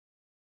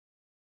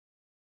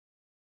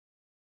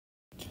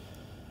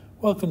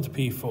Welcome to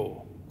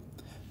P4.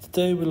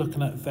 Today we're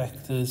looking at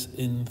vectors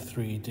in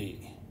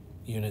 3D,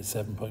 Unit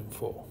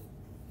 7.4.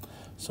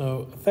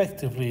 So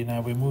effectively now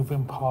we're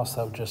moving past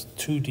our just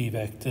 2D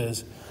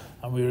vectors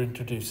and we're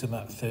introducing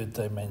that third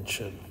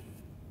dimension.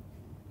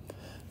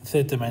 The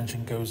third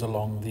dimension goes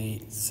along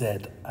the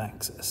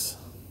z-axis.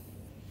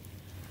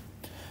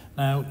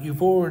 Now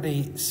you've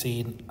already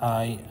seen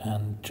I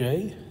and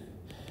j.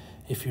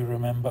 If you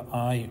remember,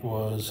 I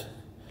was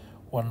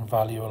one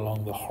value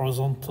along the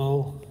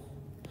horizontal,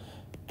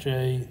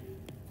 j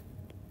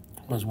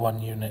was one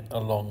unit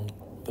along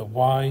the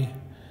y,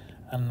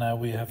 and now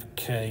we have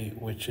k,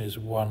 which is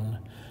one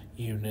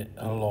unit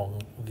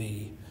along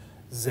the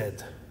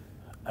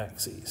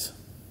z-axis.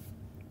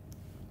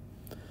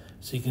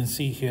 So you can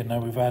see here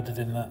now we've added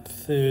in that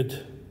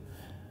third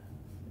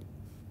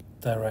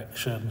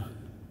direction,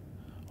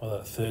 or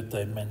that third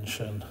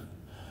dimension,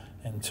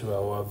 into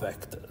our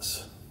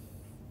vectors.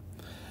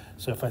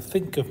 So if I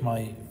think of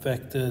my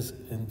vectors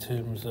in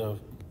terms of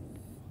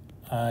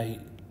I,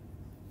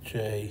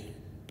 j,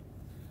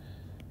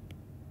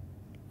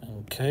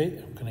 and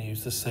k, I'm going to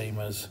use the same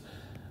as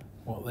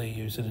what they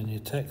use it in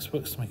your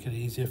textbooks to make it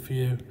easier for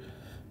you,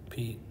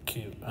 p,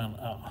 q, and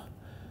r.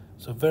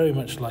 So very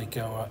much like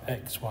our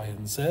x, y,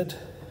 and z.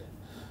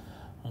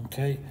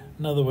 Okay,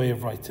 another way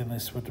of writing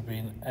this would have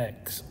been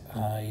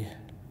xi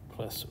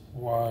plus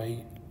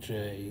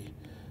yj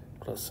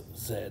plus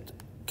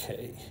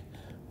zk,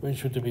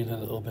 which would have been a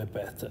little bit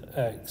better,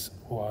 x,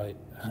 y,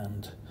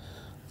 and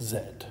z.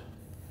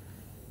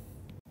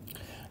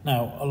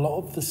 Now, a lot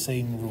of the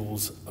same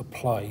rules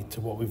apply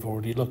to what we've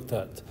already looked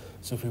at.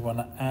 So if we want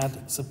to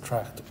add,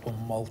 subtract, or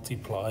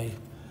multiply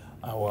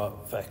our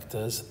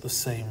vectors, the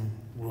same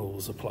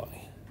rules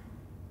apply.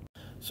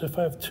 So if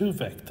I have two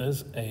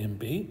vectors, A and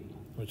B,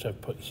 which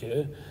I've put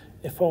here,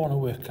 if I want to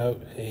work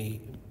out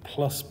A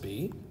plus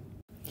B,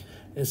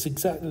 it's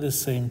exactly the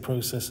same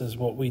process as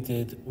what we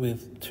did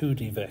with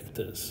 2D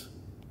vectors.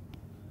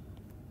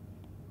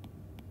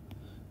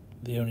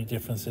 The only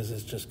difference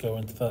is just go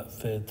into that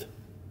third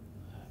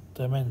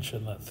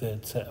dimension, that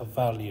third set of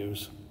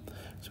values.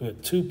 So we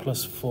have 2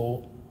 plus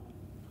 4,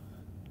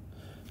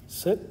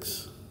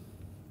 6,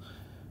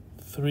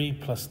 3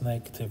 plus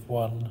negative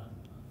 1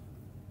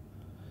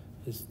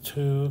 is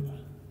 2,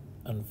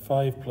 and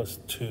 5 plus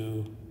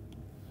 2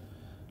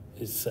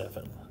 is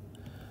 7.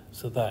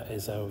 So that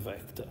is our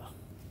vector.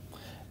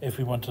 If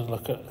we want to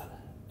look at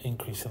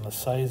increasing the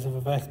size of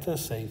a vector,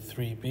 say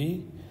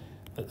 3b,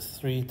 that's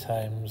 3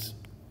 times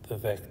the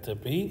vector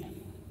b.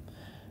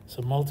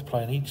 So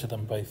multiplying each of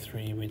them by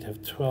 3, we'd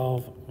have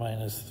 12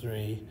 minus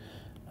 3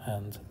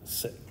 and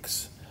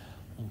 6.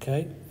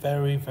 Okay,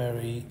 very,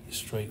 very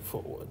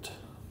straightforward.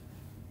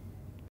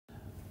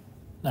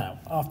 Now,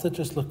 after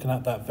just looking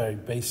at that very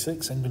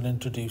basics, I'm going to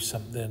introduce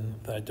something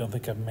that I don't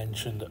think I've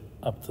mentioned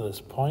up to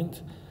this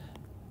point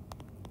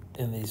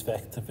in these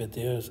vector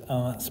videos,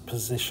 and that's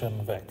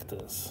position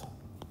vectors.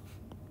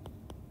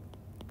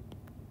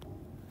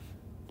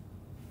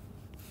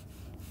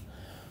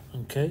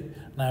 Okay,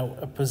 now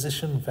a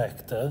position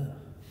vector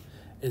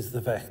is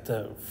the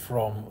vector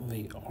from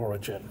the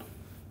origin.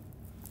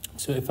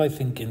 So if I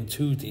think in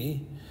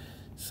 2D,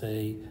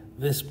 say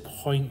this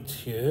point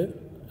here,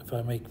 if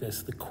I make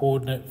this the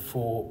coordinate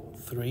for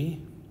 3,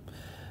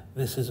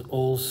 this is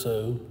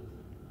also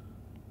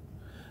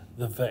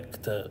the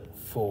vector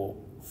for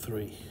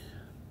 3,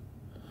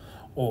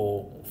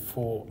 or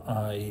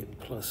 4i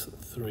plus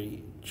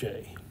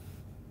 3j.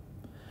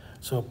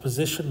 So a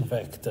position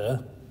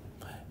vector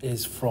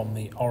is from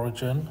the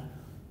origin,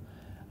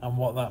 and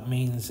what that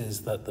means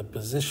is that the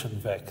position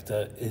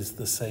vector is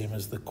the same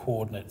as the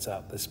coordinates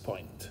at this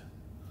point.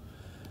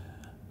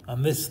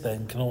 And this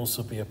then can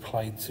also be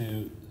applied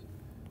to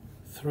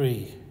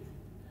 3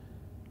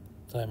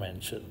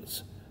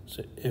 dimensions.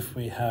 So if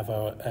we have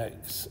our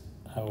x,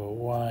 our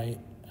y,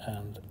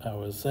 and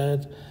our z,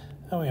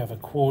 and we have a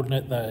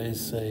coordinate that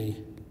is, say,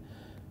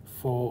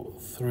 4,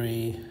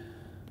 3,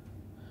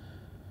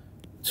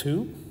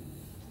 2,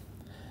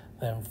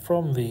 then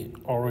from the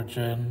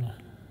origin,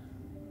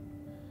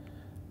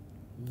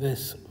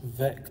 this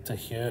vector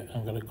here,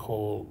 I'm going to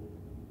call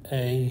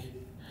A,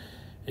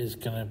 is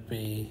going to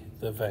be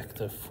the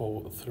vector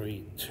 4,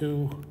 3,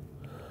 2,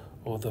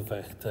 or the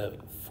vector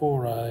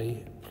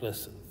 4i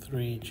plus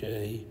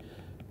 3j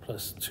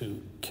plus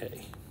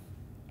 2k.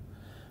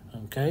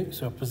 Okay,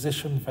 so a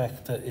position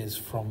vector is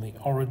from the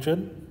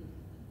origin,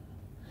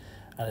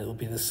 and it'll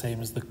be the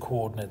same as the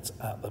coordinates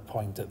at the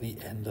point at the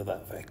end of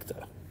that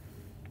vector.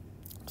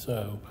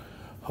 So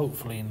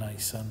hopefully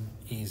nice and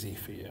easy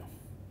for you.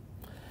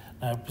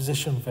 Now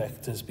position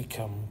vectors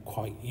become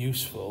quite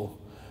useful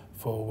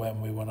for when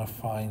we want to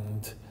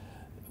find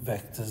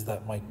vectors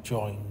that might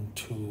join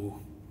two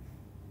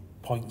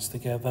points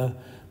together,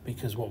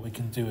 because what we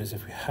can do is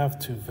if we have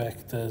two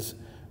vectors,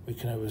 we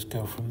can always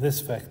go from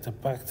this vector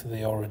back to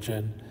the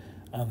origin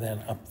and then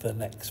up the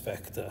next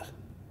vector.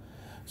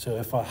 So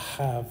if I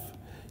have,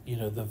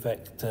 the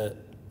vector,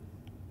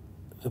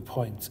 the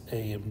points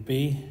A and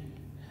B,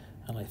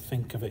 and I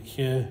think of it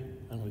here,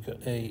 and we've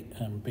got A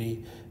and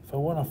B. If I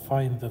want to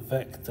find the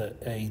vector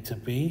A to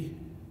B,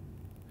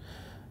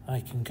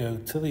 I can go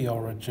to the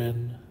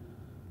origin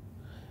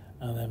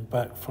and then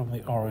back from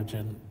the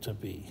origin to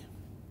B.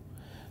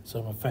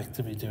 So I'm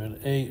effectively doing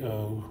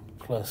AO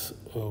plus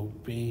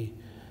OB,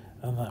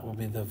 and that will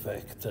be the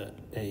vector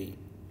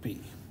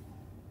AB.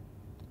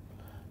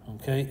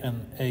 Okay,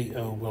 and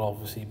AO will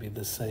obviously be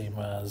the same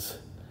as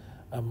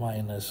a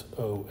minus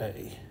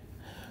OA.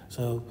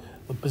 So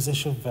the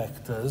position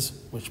vectors,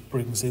 which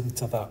brings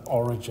into that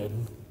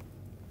origin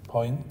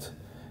point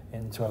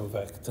into our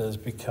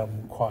vectors,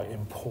 become quite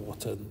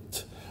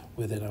important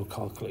within our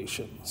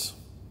calculations.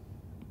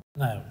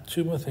 Now,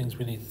 two more things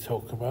we need to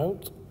talk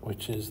about,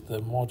 which is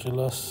the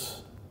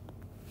modulus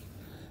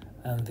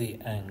and the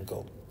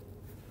angle.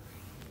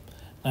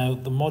 Now,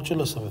 the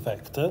modulus of a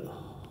vector,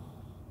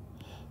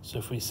 so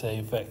if we say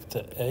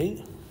vector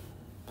A,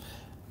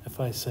 if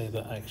I say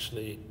that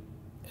actually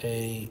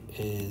A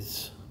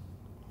is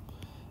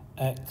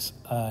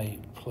xi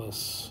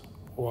plus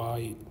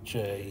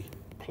yj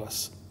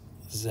plus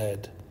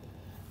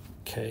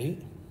zk,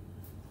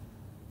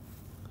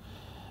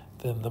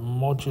 then the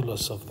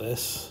modulus of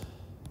this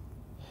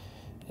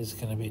is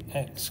going to be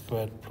x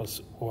squared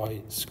plus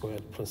y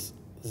squared plus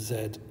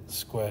z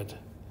squared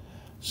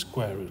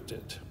square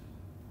rooted.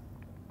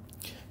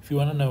 If you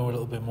want to know a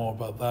little bit more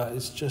about that,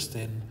 it's just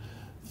in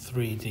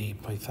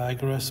 3D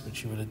Pythagoras,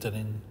 which you would have done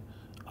in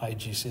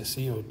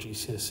IGCSE or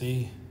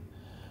GCSE.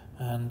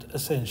 And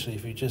essentially,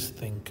 if you just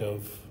think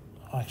of,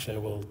 actually I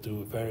will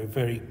do a very,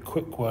 very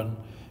quick one,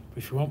 but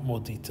if you want more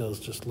details,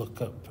 just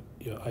look up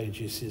your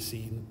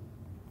IGCSE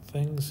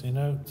things, your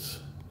notes.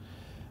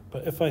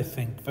 But if I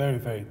think very,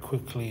 very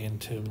quickly in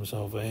terms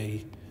of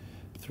a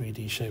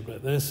 3D shape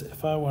like this,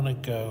 if I want to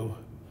go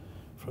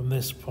from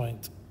this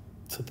point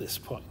to this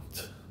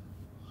point,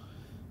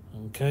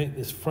 okay,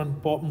 this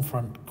bottom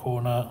front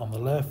corner on the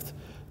left,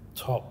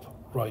 top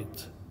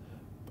right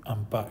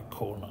and back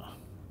corner.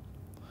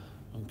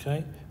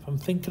 Okay, if I'm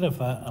thinking of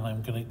that, and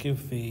I'm going to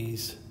give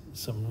these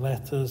some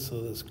letters, so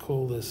let's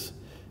call this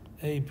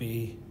A,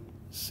 B,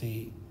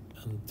 C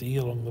and D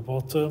along the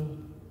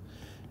bottom,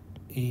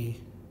 E,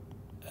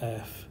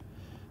 F,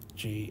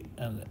 G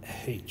and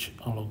H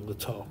along the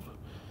top,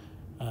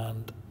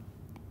 and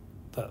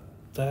that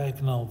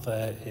diagonal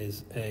there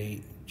is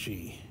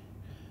AG.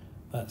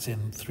 That's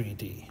in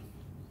 3D.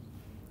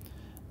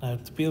 Now,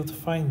 to be able to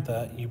find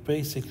that, you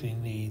basically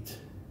need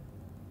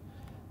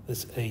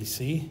this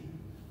AC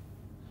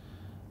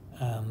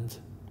and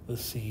the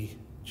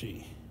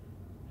CG.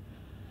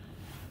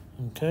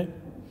 Okay?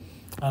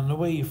 And the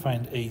way you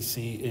find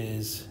AC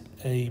is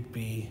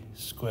AB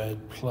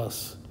squared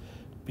plus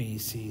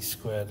BC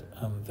squared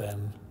and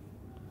then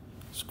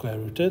square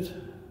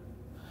rooted.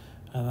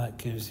 And that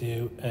gives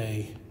you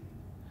AC,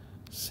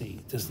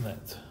 doesn't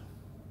it?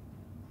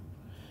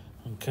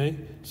 Okay,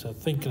 so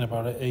thinking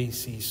about it,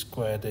 AC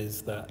squared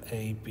is that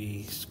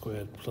AB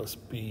squared plus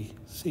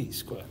BC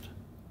squared.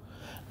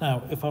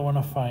 Now, if I want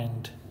to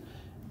find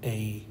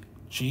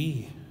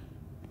AG,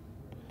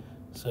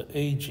 so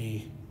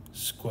AG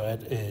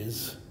squared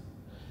is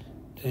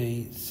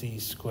AC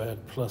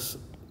squared plus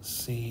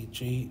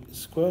CG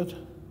squared.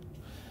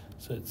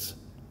 So it's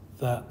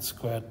that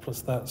squared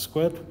plus that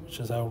squared, which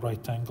is our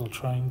right angle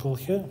triangle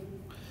here.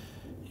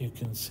 You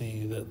can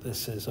see that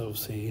this is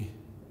obviously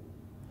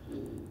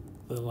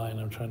the line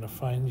I'm trying to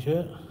find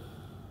here.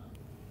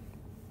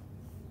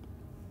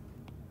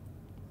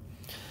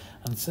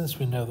 And since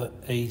we know that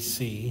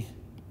AC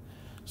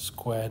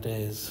squared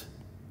is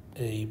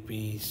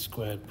AB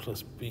squared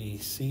plus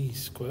BC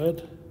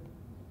squared,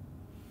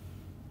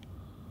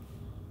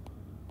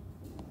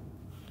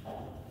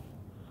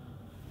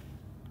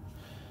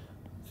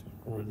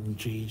 written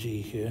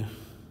GG here,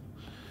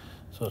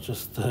 so I'll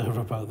just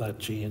rub out that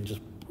G and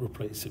just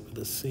replace it with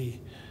a C.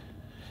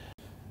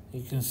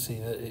 You can see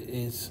that it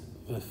is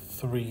the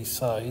three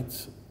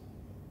sides,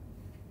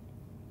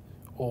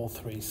 all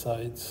three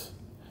sides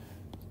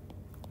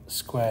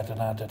squared and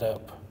added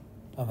up,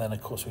 and then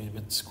of course we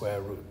would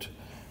square root,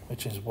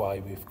 which is why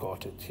we've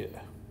got it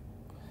here.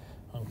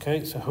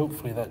 Okay, so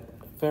hopefully that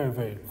very,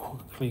 very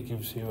quickly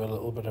gives you a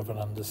little bit of an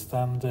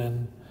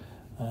understanding.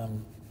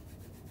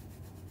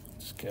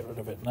 Just get rid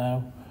of it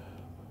now,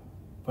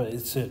 but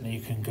it's certainly,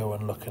 you can go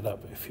and look it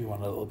up if you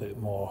want a little bit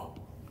more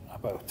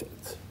about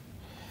it.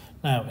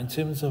 Now, in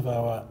terms of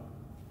our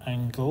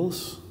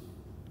angles,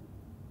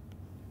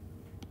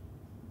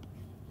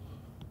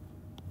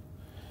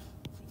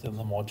 within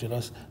the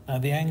modulus, now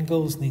the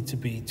angles need to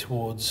be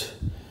towards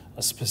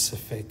a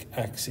specific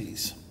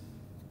axis.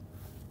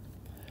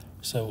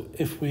 So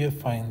if we are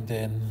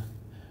finding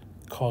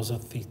cos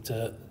of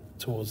theta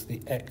towards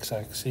the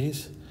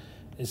x-axis,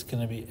 it's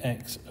going to be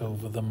x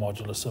over the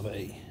modulus of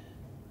A.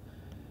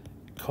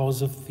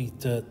 Cos of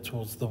theta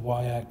towards the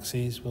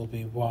y-axis will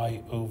be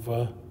y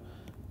over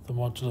the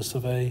modulus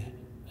of A,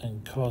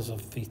 and cos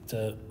of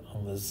theta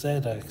on the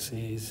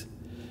z-axis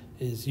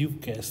is, you've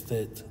guessed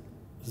it,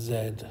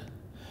 z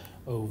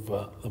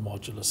over the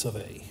modulus of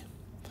A.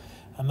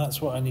 And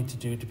that's what I need to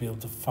do to be able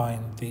to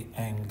find the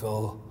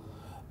angle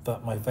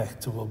that my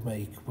vector will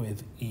make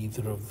with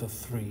either of the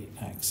three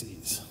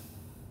axes.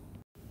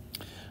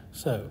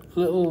 So,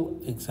 little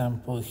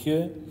example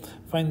here.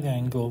 Find the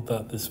angle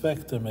that this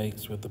vector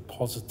makes with the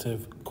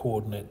positive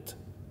coordinate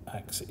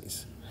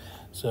axes.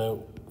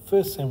 So,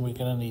 first thing we're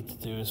going to need to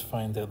do is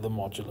find out the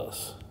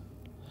modulus.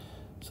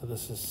 So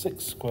this is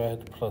 6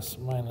 squared plus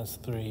minus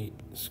 3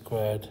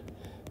 squared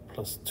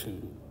plus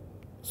 2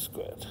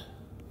 squared.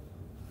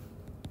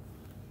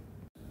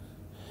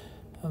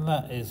 And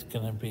that is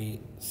going to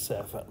be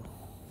 7.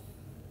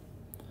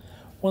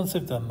 Once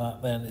I've done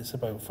that, then it's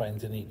about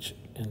finding each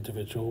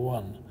individual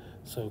one.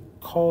 So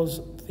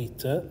cos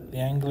theta, the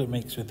angle it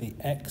makes with the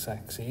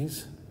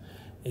x-axis,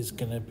 is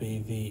going to be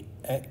the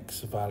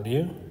x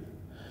value.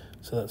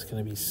 So that's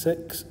going to be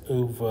 6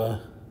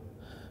 over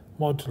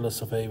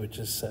modulus of a, which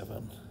is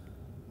 7.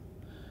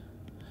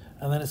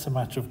 And then it's a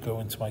matter of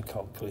going to my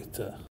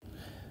calculator.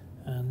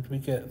 And we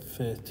get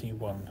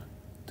 31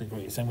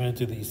 degrees. I'm going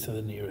to do these to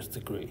the nearest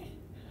degree.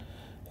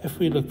 If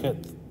we look at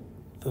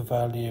the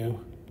value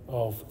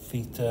of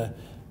theta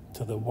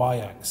to the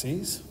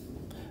y-axis,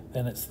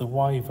 then it's the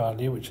y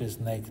value, which is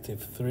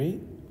negative 3,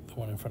 the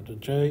one in front of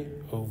j,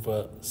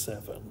 over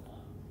 7.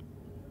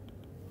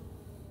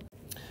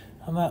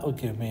 And that will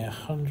give me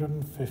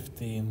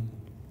 115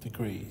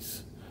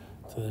 degrees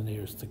to the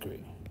nearest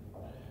degree.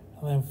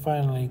 And then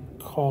finally,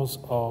 cos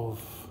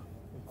of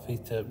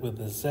theta with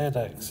the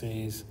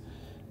z-axis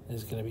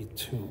is going to be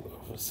 2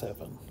 over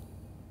 7.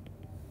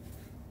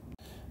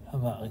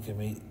 And that will give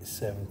me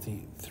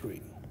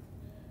 73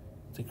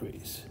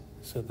 degrees.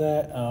 So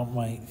there are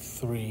my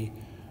 3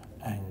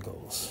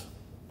 angles.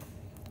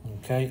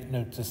 Okay,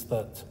 notice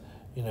that,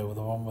 the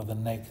one with the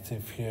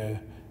negative here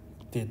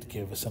did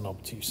give us an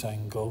obtuse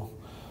angle.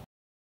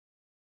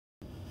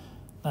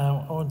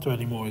 Now, I won't do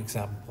any more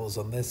examples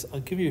on this.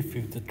 I'll give you a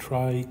few to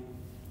try.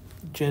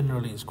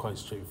 Generally, it's quite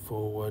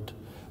straightforward,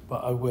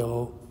 but I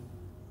will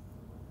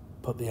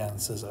put the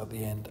answers at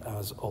the end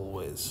as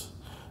always.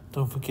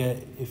 Don't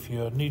forget, if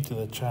you're new to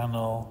the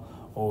channel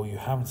or you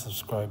haven't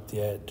subscribed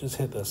yet, just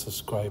hit that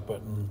subscribe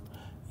button.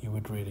 You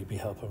would really be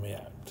helping me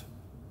out.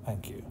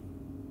 Thank you.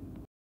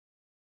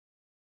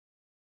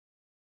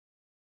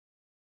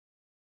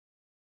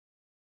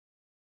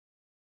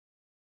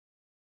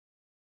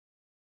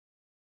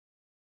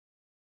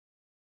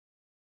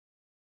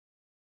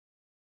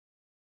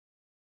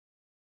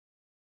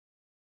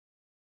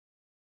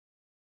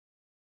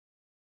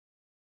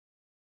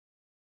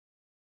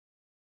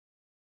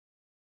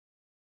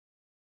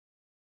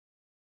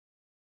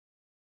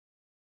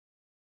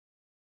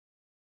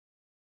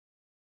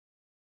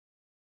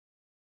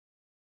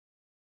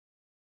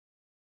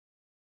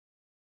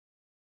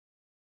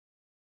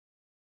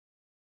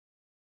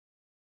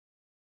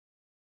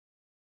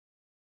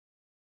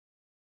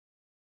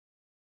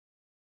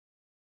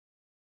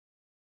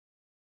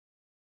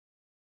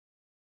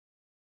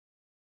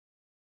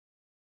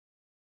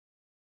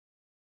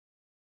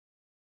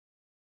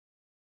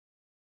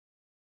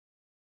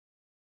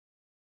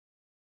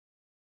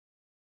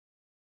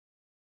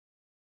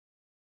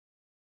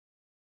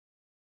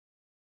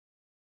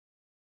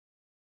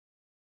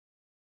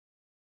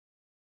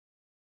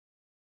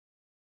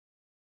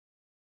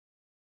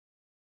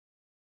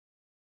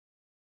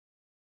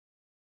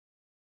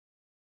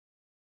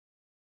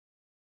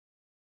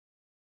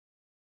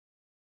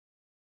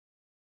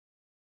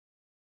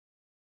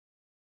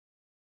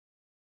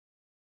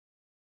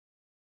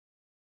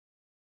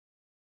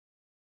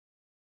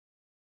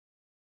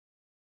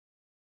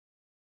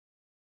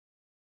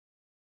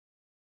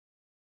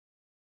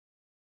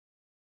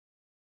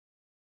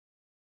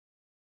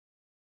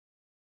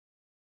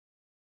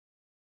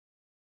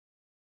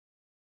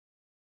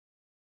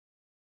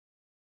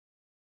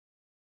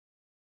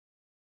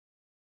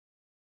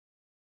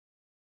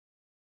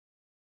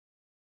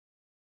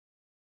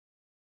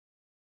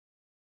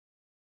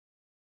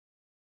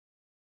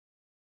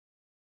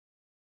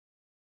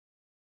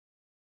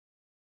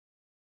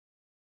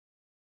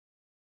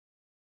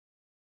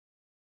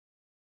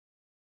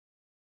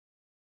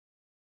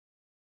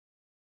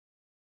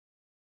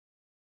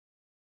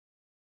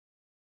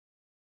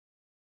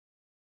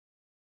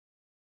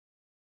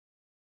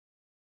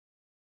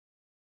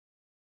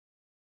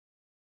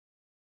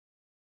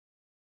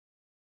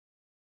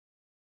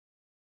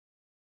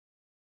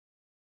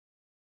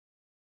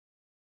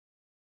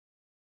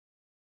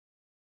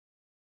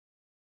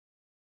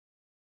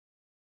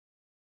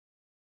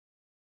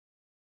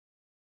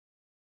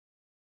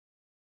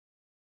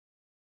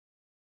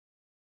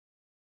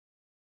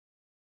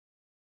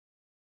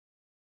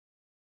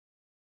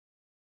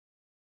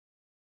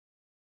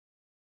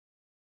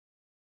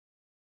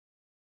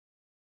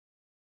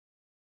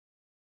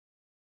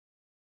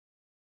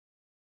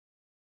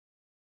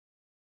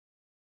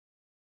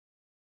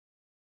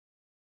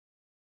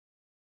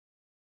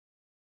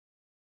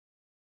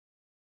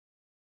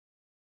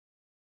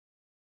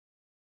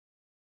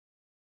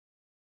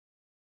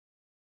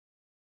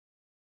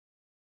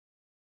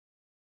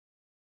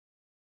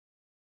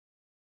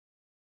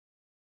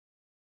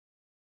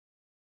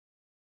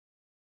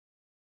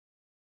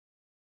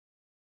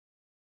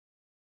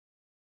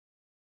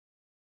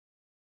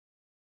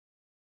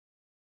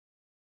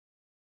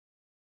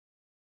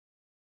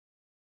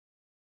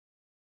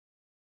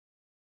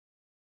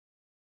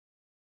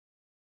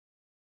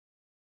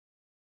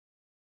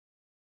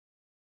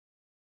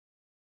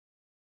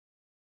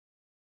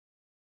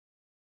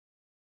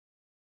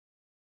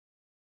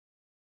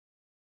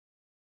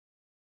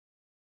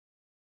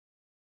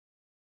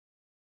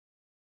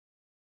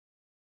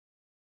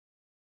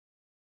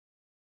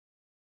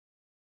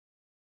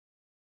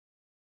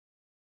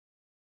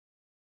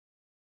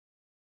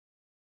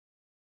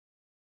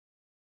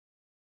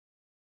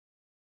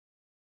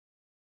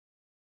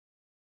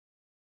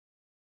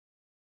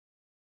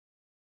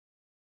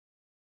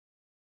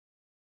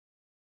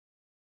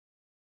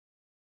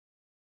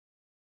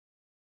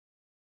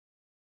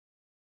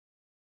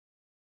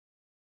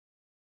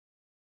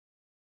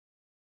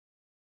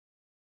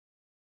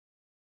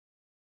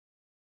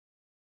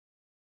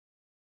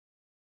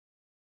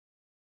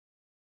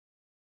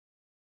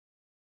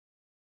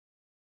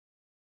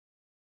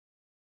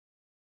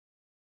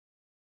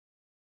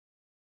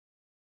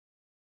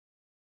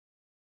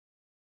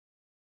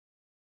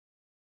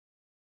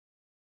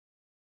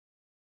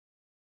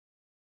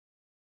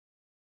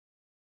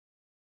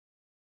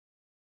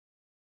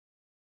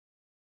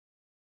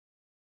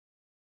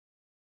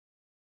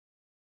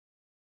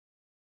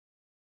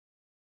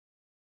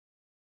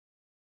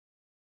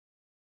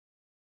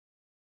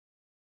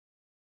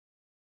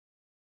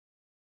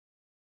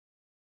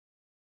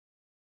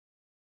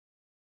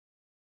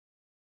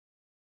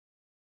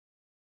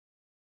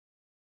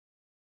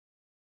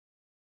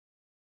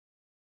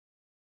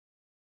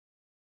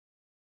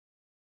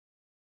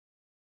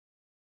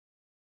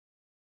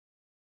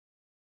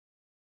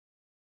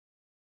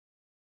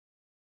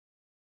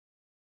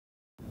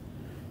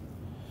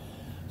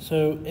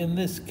 So in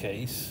this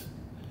case,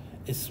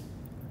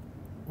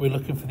 we're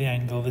looking for the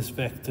angle this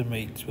vector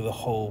makes with a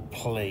whole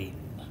plane.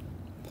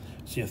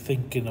 So you're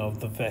thinking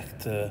of the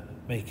vector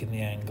making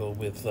the angle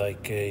with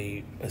like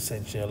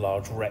essentially a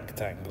large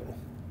rectangle.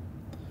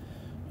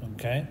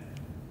 Okay?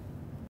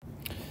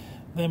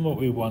 Then what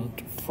we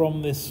want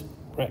from this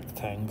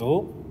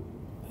rectangle,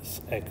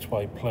 this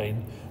xy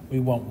plane,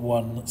 we want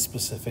one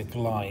specific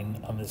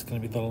line, and it's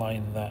going to be the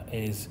line that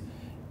is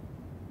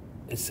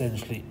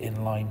essentially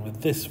in line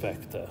with this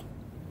vector.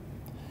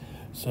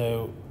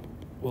 So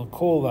we'll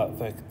call that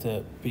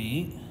vector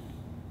B,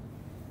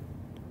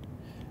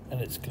 and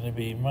it's going to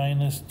be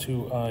minus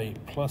 2i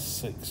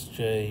plus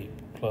 6j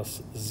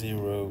plus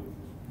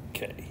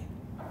 0k,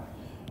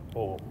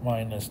 or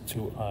minus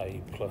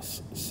 2i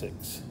plus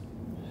 6j.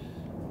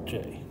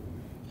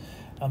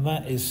 And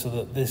that is so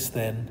that this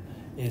then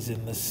is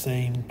in the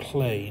same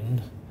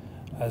plane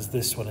as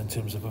this one in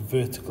terms of a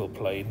vertical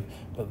plane,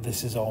 but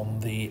this is on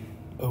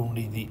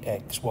only the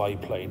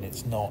xy plane.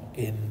 It's not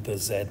in the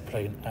z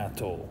plane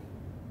at all.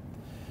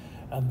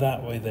 And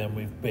that way then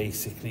we've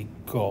basically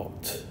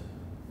got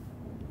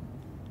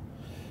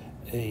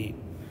a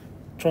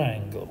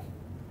triangle.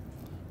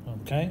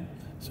 Okay,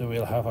 so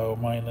we'll have our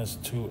minus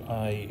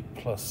 2i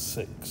plus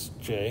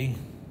 6j,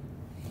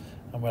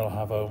 and we'll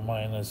have our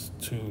minus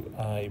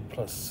 2i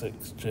plus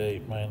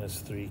 6j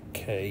minus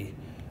 3k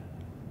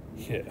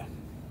here.